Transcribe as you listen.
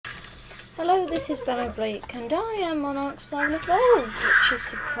Hello, this is Ben Oblique, and I am Monarch Survival Evolved, which is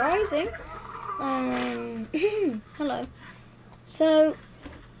surprising. Hello. So,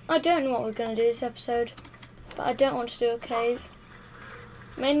 I don't know what we're going to do this episode, but I don't want to do a cave.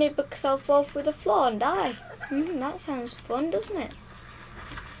 Mainly because I'll fall through the floor and die. That sounds fun, doesn't it?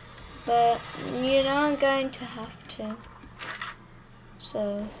 But, you know, I'm going to have to.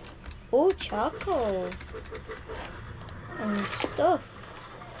 So, oh, charcoal. And stuff.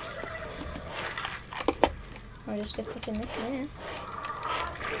 I'll just be putting this in here.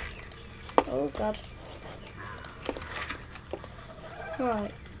 Oh god.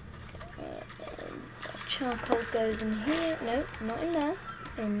 Right. Charcoal goes in here. No, not in there.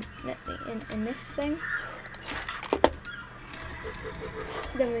 In this thing.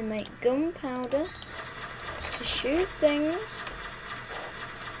 Then we make gunpowder to shoot things.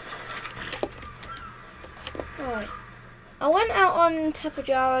 Right. I went out on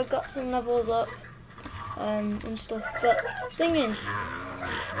Tapajara, got some levels up. And stuff, but thing is,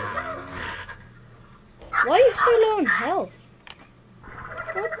 why are you so low on health?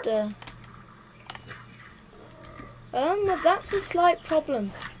 What the? Well, that's a slight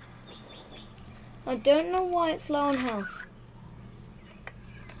problem. I don't know why it's low on health.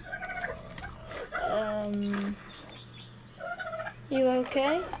 You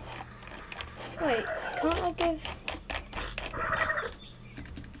okay? Wait, can't I give?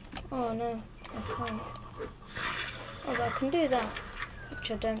 Oh no, I can't. Oh, but I can do that, which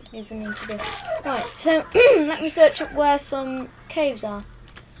I don't even need to do. Right, so let me search up where some caves are.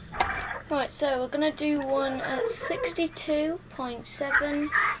 Right, so we're going to do one at 62.7,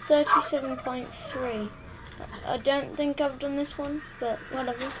 37.3. I don't think I've done this one, but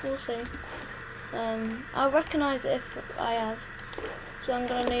whatever, we'll see. I'll recognise it if I have. So I'm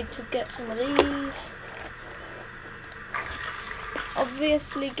going to need to get some of these.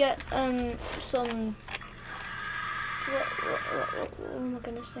 Obviously get some... What am I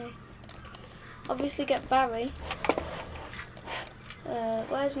going to say? Obviously get Barry.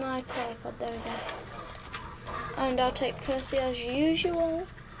 Where's my tripod? There we go. And I'll take Percy as usual.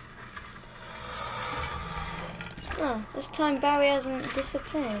 Oh, this time Barry hasn't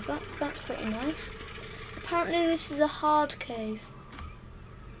disappeared. That's pretty nice. Apparently this is a hard cave.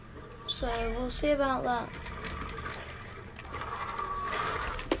 So we'll see about that.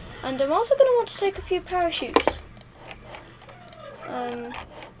 And I'm also going to want to take a few parachutes.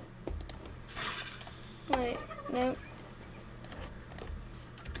 Wait, no.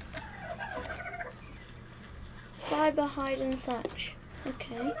 Fibre, hide and thatch.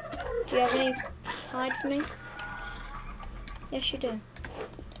 Okay. Do you have any hide for me? Yes, you do.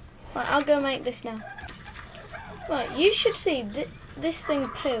 Right, I'll go make this now. Right, you should see this thing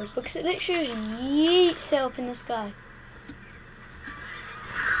poo, because it literally just yeets it up in the sky.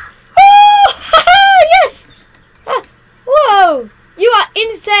 Oh! Yes! Ah, whoa! You are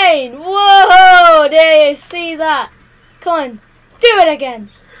insane! Whoa! There you see that? Come on, do it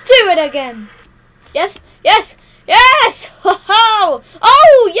again! Do it again! Yes! Yes! Yes! Ho!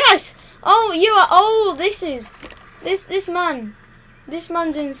 Oh yes! Oh, you are. Oh, this man. This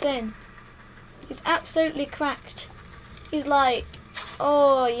man's insane. He's absolutely cracked. He's like,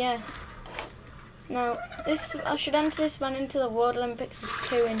 oh yes. Now this, I should enter this man into the World Olympics of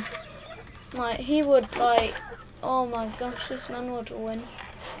pooing. Like he would like. Oh my gosh, this man would win.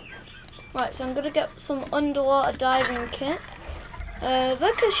 Right, so I'm gonna get some underwater diving kit.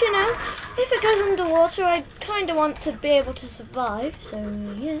 Because, you know, if it goes underwater, I kind of want to be able to survive, so,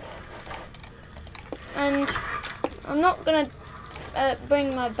 yeah. And I'm not going to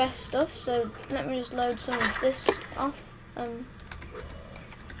bring my best stuff, so let me just load some of this off.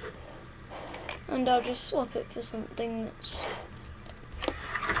 And I'll just swap it for something that's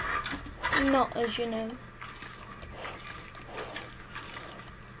not as you know.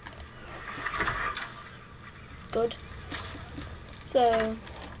 Good. So,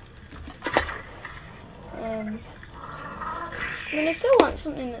 I mean, I still want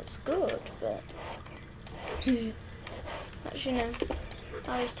something that's good, but actually no,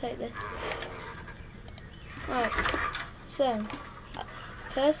 I'll just take this. Right, so,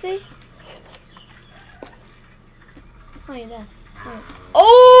 Percy? Oh, you're there. Right.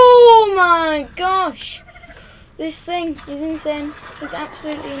 Oh my gosh! This thing is insane. It's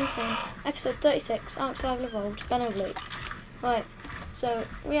absolutely insane. Episode 36, Ark Survival Evolved, Ben Oblique. Right, so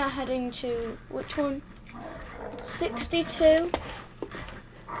we are heading to, which one? 62.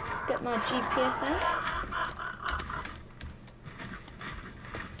 Get my GPS out.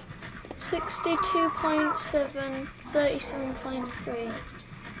 62.7, 37.3.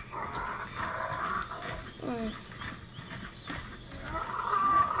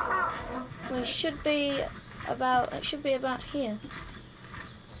 We should be about, it should be about here.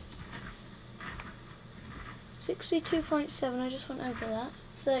 62.7, I just went over that.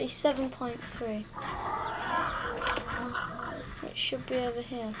 37.3. It should be over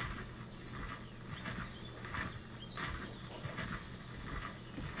here.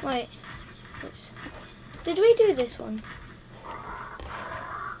 Wait, did we do this one?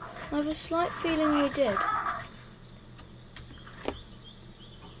 I have a slight feeling we did.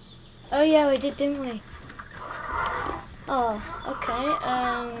 Oh yeah, we did, didn't we? Oh, okay.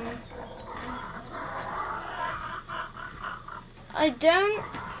 I don't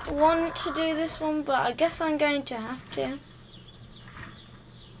want to do this one, but I guess I'm going to have to.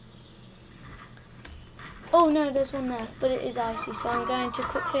 Oh no, there's one there, but it is icy, so I'm going to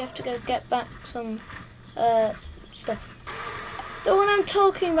quickly have to go get back some stuff. The one I'm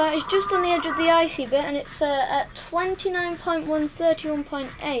talking about is just on the edge of the icy bit, and it's at 29.1,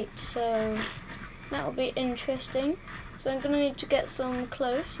 31.8, so that'll be interesting. So I'm going to need to get some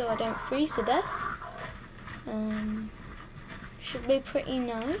clothes so I don't freeze to death. Should be pretty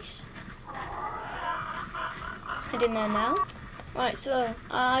nice. Head in there now. Right, so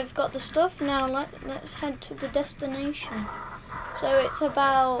I've got the stuff now. Let's head to the destination. So it's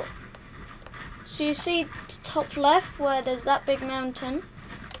about, so you see top left where there's that big mountain,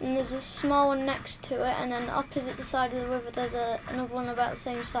 and there's a small one next to it, and then opposite the side of the river there's another one about the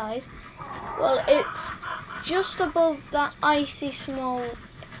same size. Well, it's just above that icy small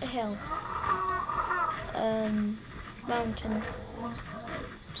hill, mountain.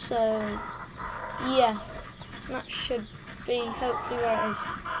 So yeah, that should be hopefully where it is.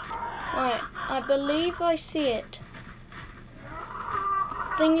 Right, I believe I see it.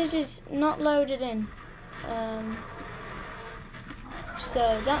 Thing is, it's not loaded in.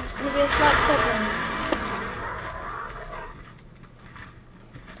 So that's going to be a slight problem.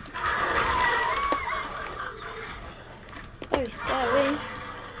 Very scary.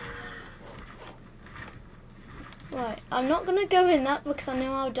 Right, I'm not going to go in that because I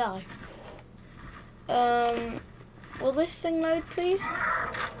know I'll die. Will this thing load, please?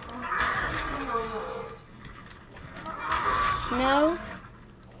 No.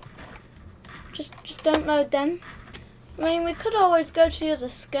 Just don't load then. I mean, we could always go to the other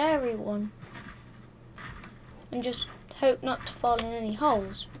scary one and just hope not to fall in any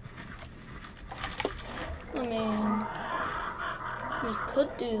holes. I mean, we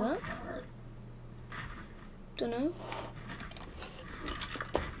could do that. Dunno.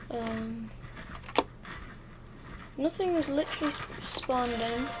 Nothing was literally spawned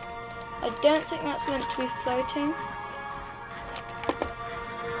in. I don't think that's meant to be floating.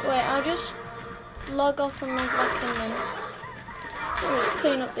 Wait, I'll just log off and log back in then. Let's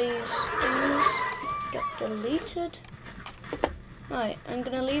clean up these things. Get deleted. Right, I'm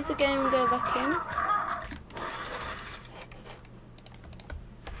gonna leave the game and go back in.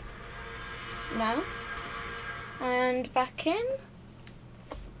 Now. And back in.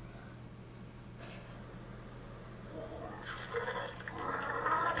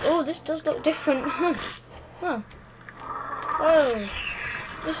 Oh, this does look different. Huh. Whoa.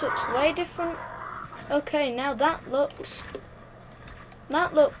 This looks way different. Okay, now that looks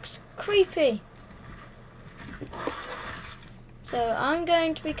creepy. So I'm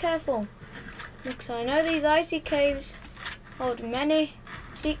going to be careful, because I know these icy caves hold many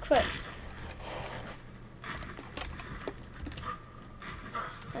secrets.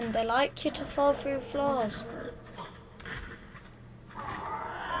 And they like you to fall through floors.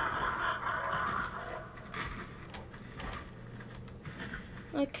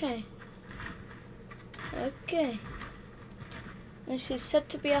 Okay. This is said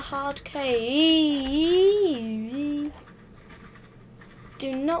to be a hard cave.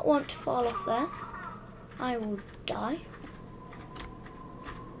 Do not want to fall off there. I will die.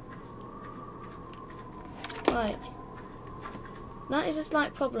 Right. That is a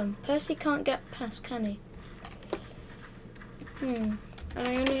slight problem. Percy can't get past, can he? And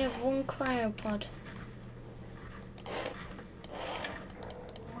I only have one cryopod.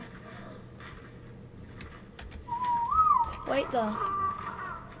 Wait there.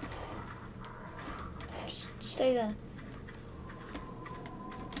 Just stay there.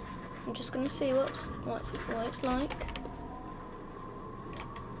 I'm just gonna see what it's like.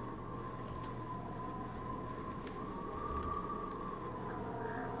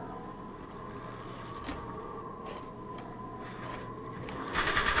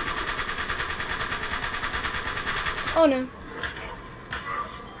 Oh no.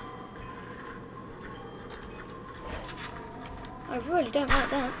 I really don't like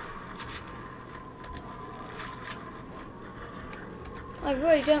that. I I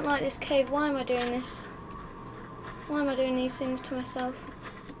really don't like this cave. Why am I doing this? Why am I doing these things to myself?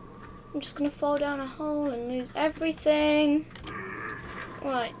 I'm just going to fall down a hole and lose everything.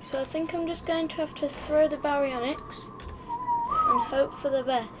 Right, so I think I'm just going to have to throw the baryonyx and hope for the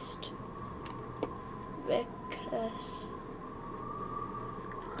best. Because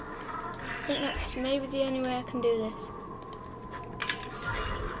I think that's maybe the only way I can do this.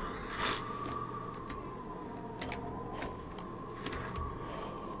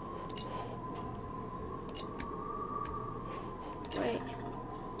 Wait.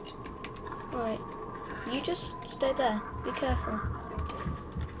 Right. You just stay there. Be careful.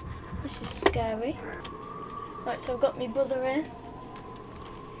 This is scary. Right, so I've got my brother in.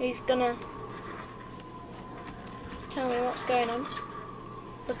 He's gonna tell me what's going on.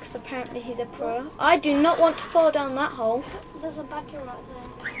 Because apparently he's a pro. I do not want to fall down that hole. There's a badger right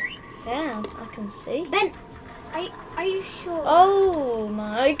there. Yeah, I can see. Ben, are you sure? Oh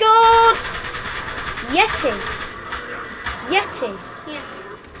my god! Yeti! Yeti! Yeah.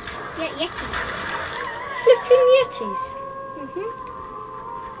 Yeah, Yeti. Flipping Yetis!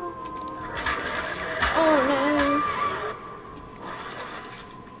 Oh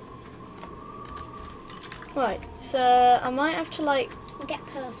no. Right, so I might have to like... Get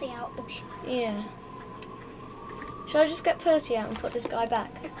Percy out. Yeah. Should I just get Percy out and put this guy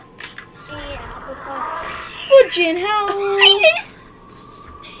back? Yeah, because... Fudging hell! He's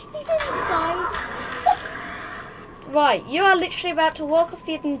inside. Right, you are literally about to walk off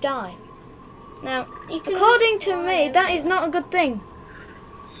the edge and die. Now, according to me, that is not a good thing.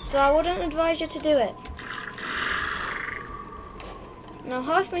 So I wouldn't advise you to do it. Now,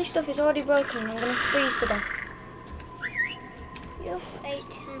 half my stuff is already broken and I'm going to freeze to death. You also ate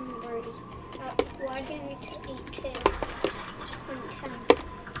 10 birds. Why do you need to eat 2? And 10.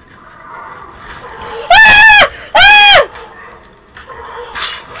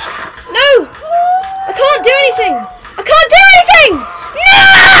 No! I can't do anything! I can't do anything!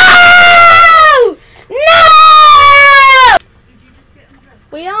 No! No!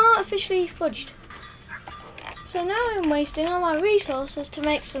 We are officially fudged. So now I'm wasting all my resources to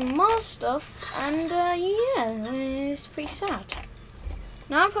make some more stuff, and yeah, it's pretty sad.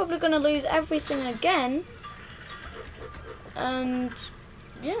 Now I'm probably going to lose everything again, and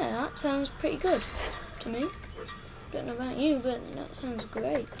yeah, that sounds pretty good to me. Don't know about you, but that sounds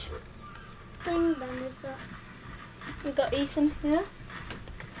great. Thing then is that We've got Ethan here.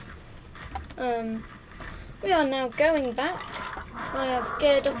 We are now going back. I have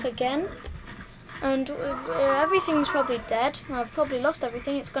geared up again. And everything's probably dead. I've probably lost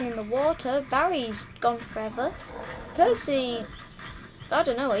everything. It's gone in the water. Barry's gone forever. Percy, I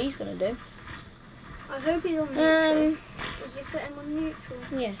don't know what he's going to do. I hope he's on neutral. Did you set him on neutral?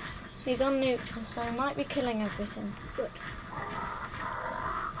 Yes, he's on neutral, so he might be killing everything. Good.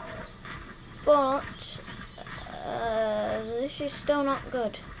 But this is still not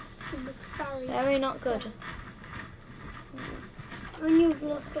good. Very not good. And you've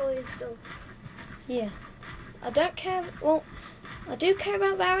lost all your stuff. Yeah. I don't care. Well, I do care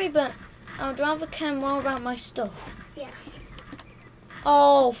about Barry, but I'd rather care more about my stuff. Yes.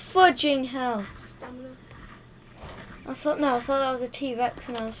 Oh, fudging hell. Stamina. I thought that was a T-Rex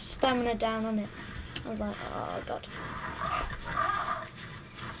and I was stamina down on it. I was like, oh god.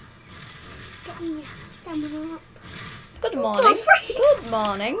 Getting your stamina up. Good morning. Good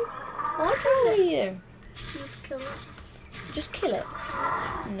morning. What are you? Just kill it. Just kill it?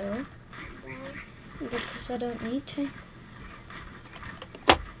 No. Because I don't need to.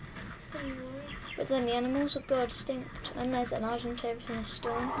 But then the animals will go extinct and there's an Argentavis in a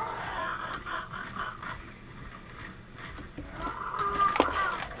storm.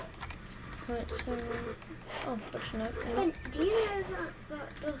 Right, so... oh, fudge, no. Ben, do you know that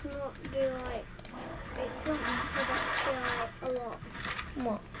does not do like... It doesn't actually like a lot.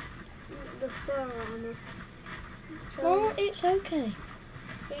 What? The fur armour. So Well, it's okay.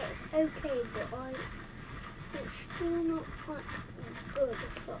 it's okay, but like... It's still not quite good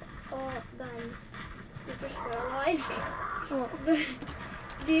for art then. I just realised. What?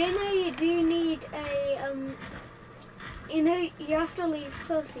 Do you know you do need a you know you have to leave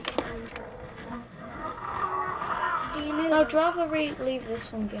Percy behind. Do you know I'd rather leave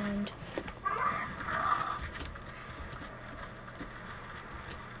this one behind.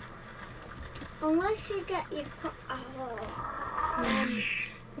 unless you get your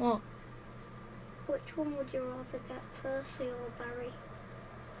What? which one would you rather get, Percy or Barry?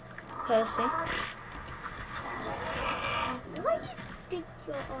 Percy. Why did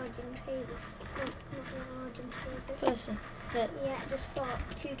your Argentavis? Not your Argentavis. Percy. Look, Yeah, it just fought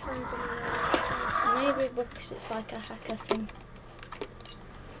 2 times in a row. maybe because it's like a hacker thing.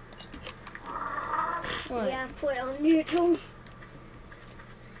 Right. Yeah, put it on neutral.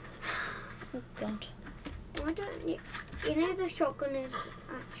 Oh God. Why don't you? You know the shotgun is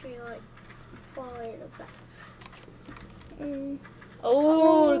actually like probably the best.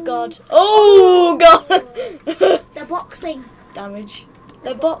 Oh God. Oh God. The boxing. Damage.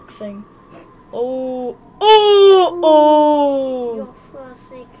 The boxing. Oh. Oh. Oh. Your first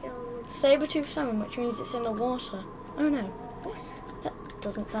kill. Saber-tooth salmon, which means it's in the water. Oh no. What? That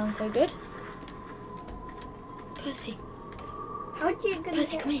doesn't sound so good. Percy. How do you gonna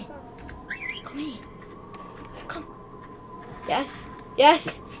Percy, get come here. across? Come here. Come. Yes.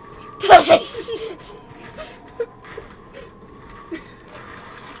 Yes. Percy.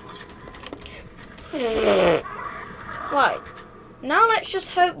 Right. Now let's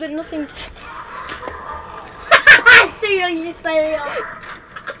just hope that nothing. See how you say that.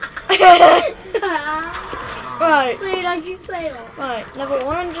 Right. See how you say that. Right. Level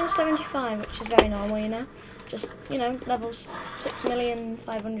 175, which is very normal, you know. Just, you know, levels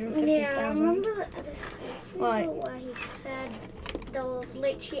 6,550,000. Yeah, I remember the Right. where he said there was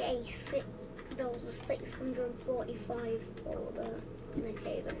literally there was a 645 boulder in the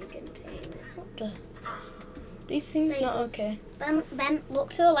cave and it contained it. What the? These things not okay. Ben,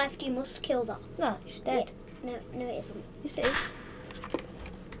 look to the left. You must kill that. No, it's dead. No, it isn't. Yes, it is.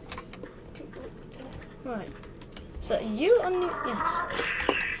 Right. So you on the yes.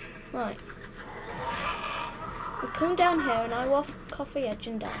 Right. We come down here and I walk off the edge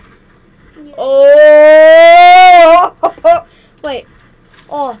and die. Yeah. Oh! Wait.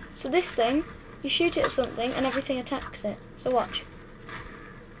 Oh, so this thing, you shoot it at something and everything attacks it. So watch.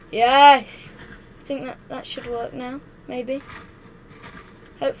 Yes! I think that should work now, maybe.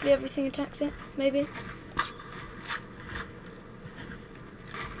 Hopefully everything attacks it, maybe.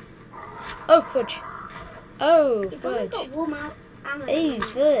 Oh, fudge. Oh, You've only fudge. got one ammo. Hey,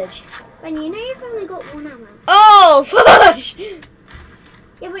 fudge. Ben, you know you've only got one ammo. Oh, fudge!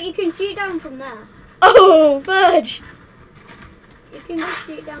 Yeah, but you can shoot down from there. Oh, fudge! You can just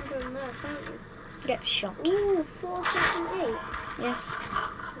shoot down from there, can't you? Get shot. Ooh, 478. Yes.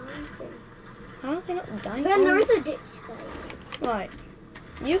 Okay. How are they not dying? Ben, there Oh. is a ditch there. Right.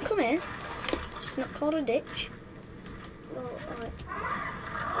 You come here. It's not called a ditch. Oh, right.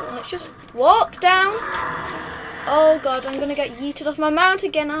 Let's just walk down. Oh God, I'm gonna get yeeted off my mount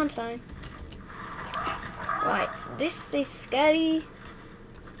again, aren't I? Right. This is scary.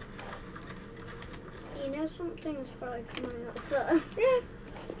 You know something's probably coming up there. Yeah.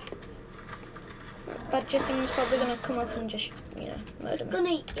 Badger thing's probably gonna come up and just, you know, murder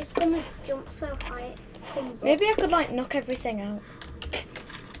me. It's gonna jump so high it comes Maybe I could like knock everything out. up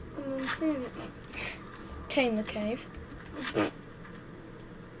and then turn it. Tame the cave. If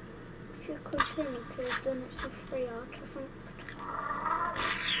you could turn it, could have done it for free artifact.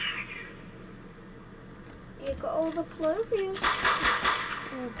 You got all the plovers.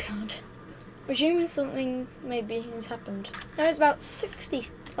 Oh God. Presuming something maybe has happened. There's about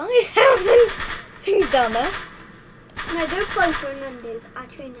 65,000 things down there. No, go closer and then do.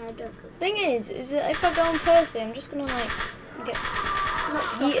 Actually, no, don't. Thing is that if I go on Percy, I'm just gonna like get Not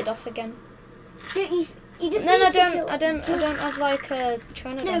yeeted off again. You just And then need I to don't kill- have like a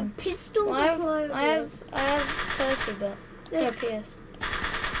trainer No, gun. pistols Well, are plovers. I have Percy, but No. no PS.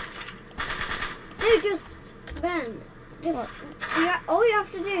 No, just Ben. Just all you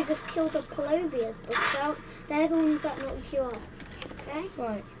have to do is just kill the plovers, because they're the ones that knock you off. Okay?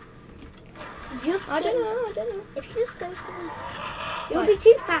 Right. Just I don't know. If you just go for it, you'll Right. be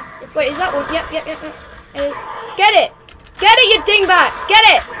too fast. If Wait, is that one? Yep. It is. Get it! Get it, you dingbat! Get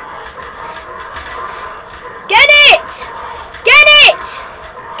it! Get it! Get it!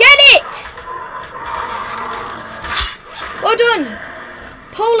 Get it! Well done!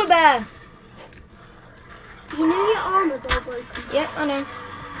 Polar bear! you know your armor's all broken. Yep, I know.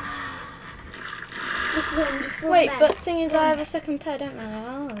 Just run Wait, Ben. but the thing is I have a second pair, don't I?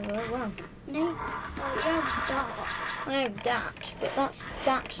 Oh, well. No, you have that. I have that, but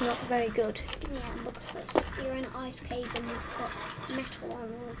that's not very good. Yeah, because you're in an ice cave and you've got metal on.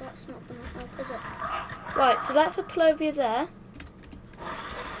 Well, that's not going to help, is it? Right, so that's a plovia there.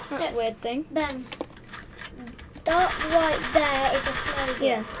 That's a weird thing. Ben, that right there is a plover.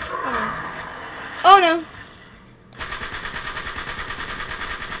 Yeah. I know. Oh no!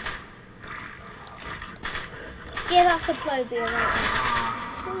 Yeah, that's a plover right there.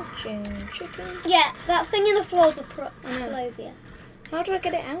 Fortune chicken. Yeah, that thing in the floor is a I know. plover. How do I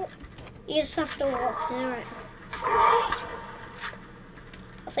get it out? You just have to walk near it.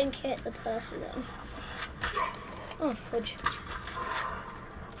 I think you hit the Percy though. Oh, fudge.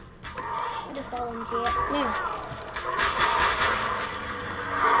 Just hold on to it. No.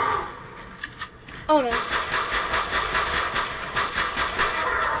 Oh no.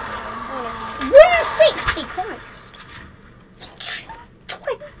 160, Christ.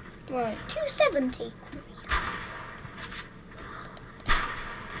 220, Right. 270.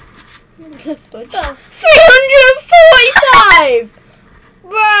 Fudge. Oh. 345!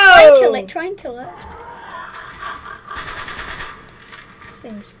 Bro! Try and kill it, try and kill it. This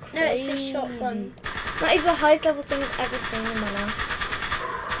thing's No, it's crazy. a shotgun. That is the highest level thing I've ever seen in my life.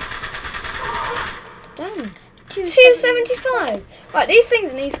 Damn. 275. Right, these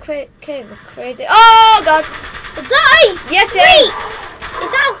things in these caves are crazy. Oh god! Die! Yeti! Wait!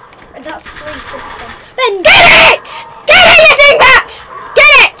 Is that that's 360? Ben, Get it! Get it, you dingbat!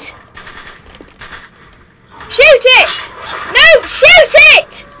 Get it! Shoot it! No, shoot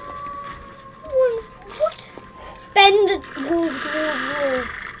it! what? Ben, there's wolves.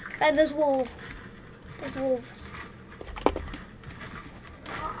 Ben, there's wolves. There's wolves.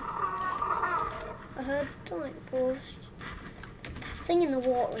 I heard like wolves. That thing in the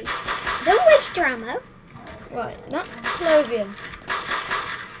water. Don't waste your ammo. Right, not Clovian.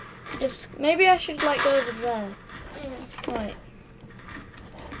 Just maybe I should like go over there. Right.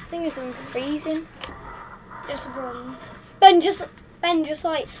 Thing is, I'm freezing. Just run. Ben just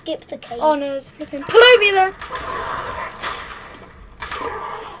like skip the cave. Oh no, there's a flipping Palovia there.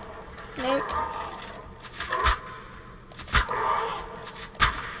 Nope.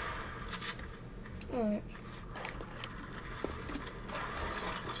 Right.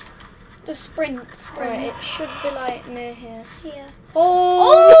 Just sprint. Right, it should be like near here. Here.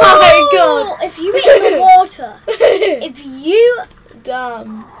 Oh, my god! If you get in the water, if you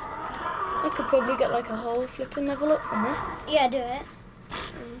Damn. I could probably get like a whole flipping level up from there. do it.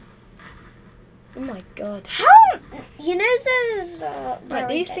 Oh my god. How you know those? Right,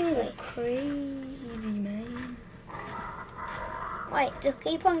 these things are deadly. crazy, man. Wait, just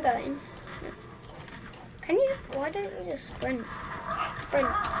keep on going. Can you? Why don't you just sprint? Sprint.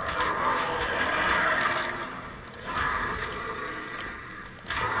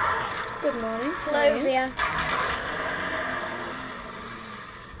 Good morning. How are you? Clovia.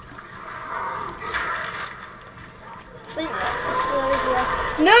 I think that's a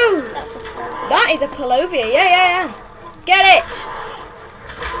Clovia. No! That's a Clovia. That is a Palovia. Yeah. Get it!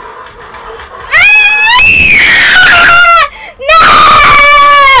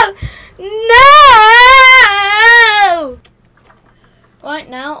 No! Right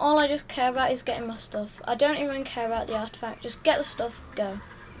now, all I just care about is getting my stuff. I don't even care about the artifact. Just get the stuff, go.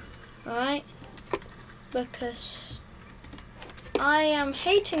 Alright? Because I am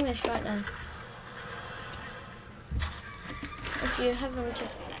hating this right now. If you haven't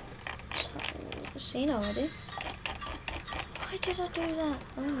seen already. Why did I do that?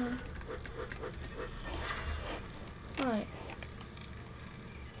 Oh no. Right.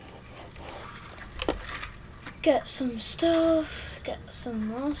 Get some stuff. Get some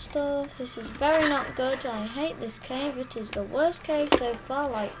more stuff. This is very not good. I hate this cave. It is the worst cave so far.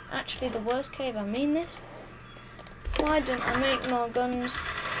 Like, actually the worst cave. I mean this. Why didn't I make more guns?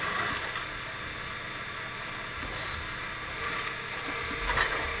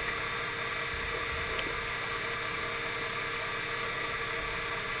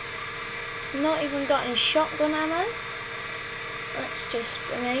 Not even got any shotgun ammo. That's just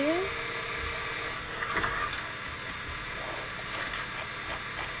amazing.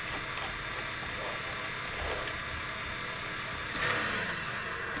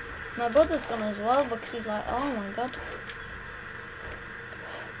 My brother's gone as well because he's like, oh my god.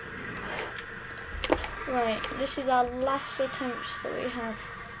 Right, this is our last attempts that we have.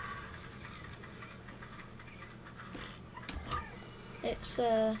 It's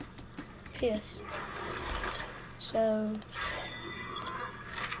Pierce. So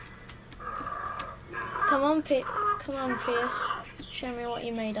come on, Pierce. Show me what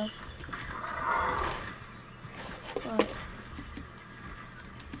you're made of. Right.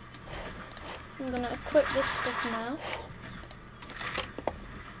 I'm gonna equip this stuff now.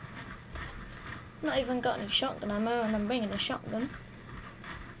 Not even got any shotgun ammo, and I'm bringing a shotgun.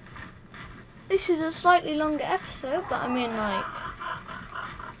 This is a slightly longer episode, but I mean, like,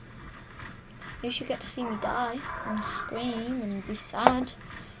 at least you get to see me die and scream and be sad.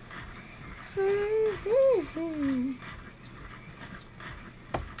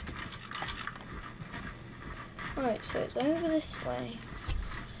 Right, so it's over this way.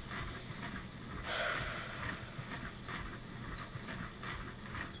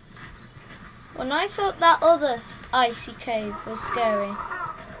 When I thought that other icy cave was scary,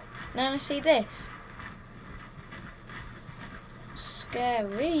 now I see this.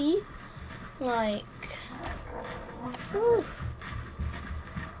 Scary. Like, whew.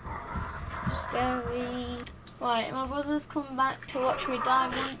 Scary. Right, my brother's come back to watch me die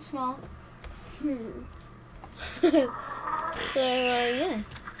once more. So, yeah.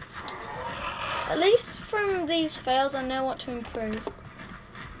 At least from these fails, I know what to improve.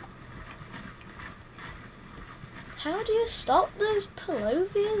 How do you stop those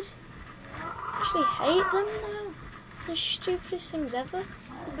Palovias? I actually hate them now. The stupidest things ever.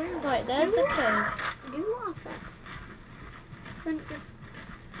 Right, there's the cave. Do what I said. Don't just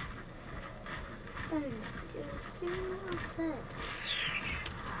do what I said.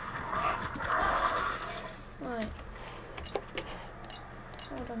 Right.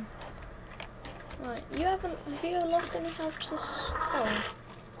 Hold on. Right, have you lost any health to this cold?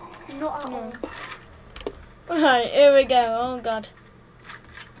 Not at all. Right, here we go. Oh god.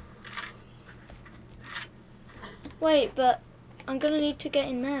 Wait, but I'm gonna need to get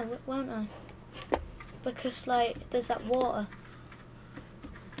in there, won't I? Because, like, there's that water.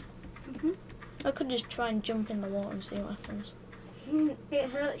 I could just try and jump in the water and see what happens. It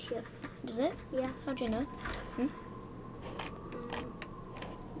hurts you. Does it? Yeah. How do you know?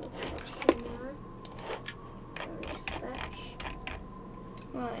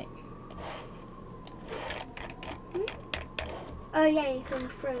 Right. Oh yeah, you can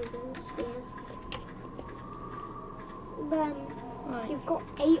throw those spears. Then you've got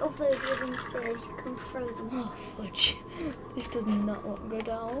 8 of those wooden spears, you can throw them. Oh fudge. This does not look good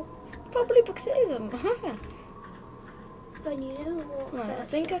at all. Probably because it isn't. Then you know what? Right, I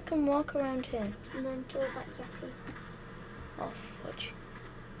think I can walk around here. And then kill that yeti. Oh fudge.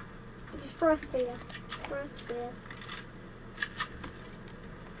 Just throw a spear. Throw a spear.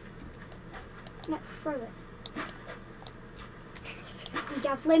 No, throw it.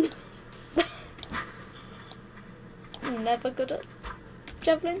 Javelin. I'm never good at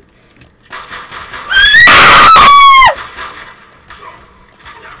javelin.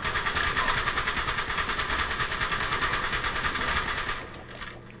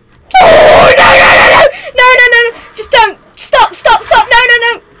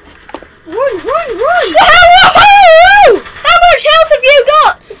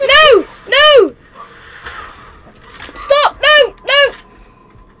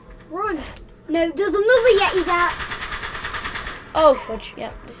 Oh fudge,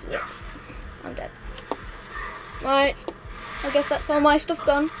 yeah, this is it. I'm dead. Right, I guess that's all my stuff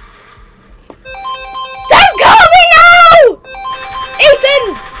gone. Don't call me now!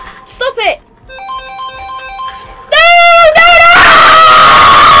 Ethan! Stop it! No!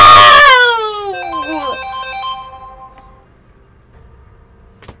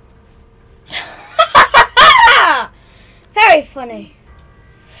 Very funny.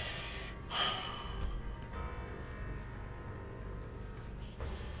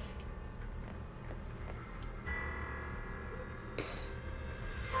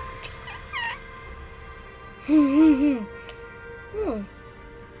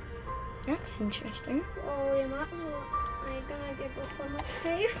 That's interesting. Oh, you might as well. Are you gonna give up on that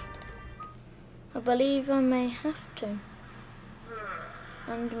cave? I believe I may have to.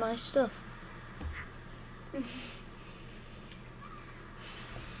 And my stuff.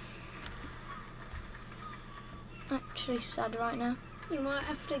 Actually sad right now. You might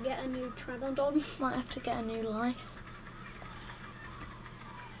have to get a new Pteranodon. Might have to get a new life.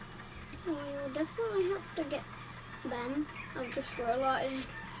 Oh, you'll definitely have to get Ben. I've just realised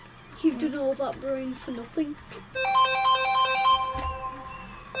you've done all that brewing for nothing.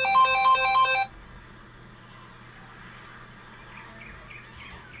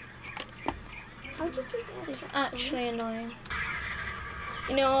 How did you get It's actually annoying.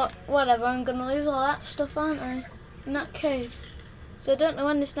 You know what? Whatever, I'm gonna lose all that stuff, aren't I? In that cave. So I don't know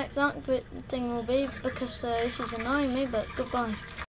when this next arc thing will be because this is annoying me, but goodbye.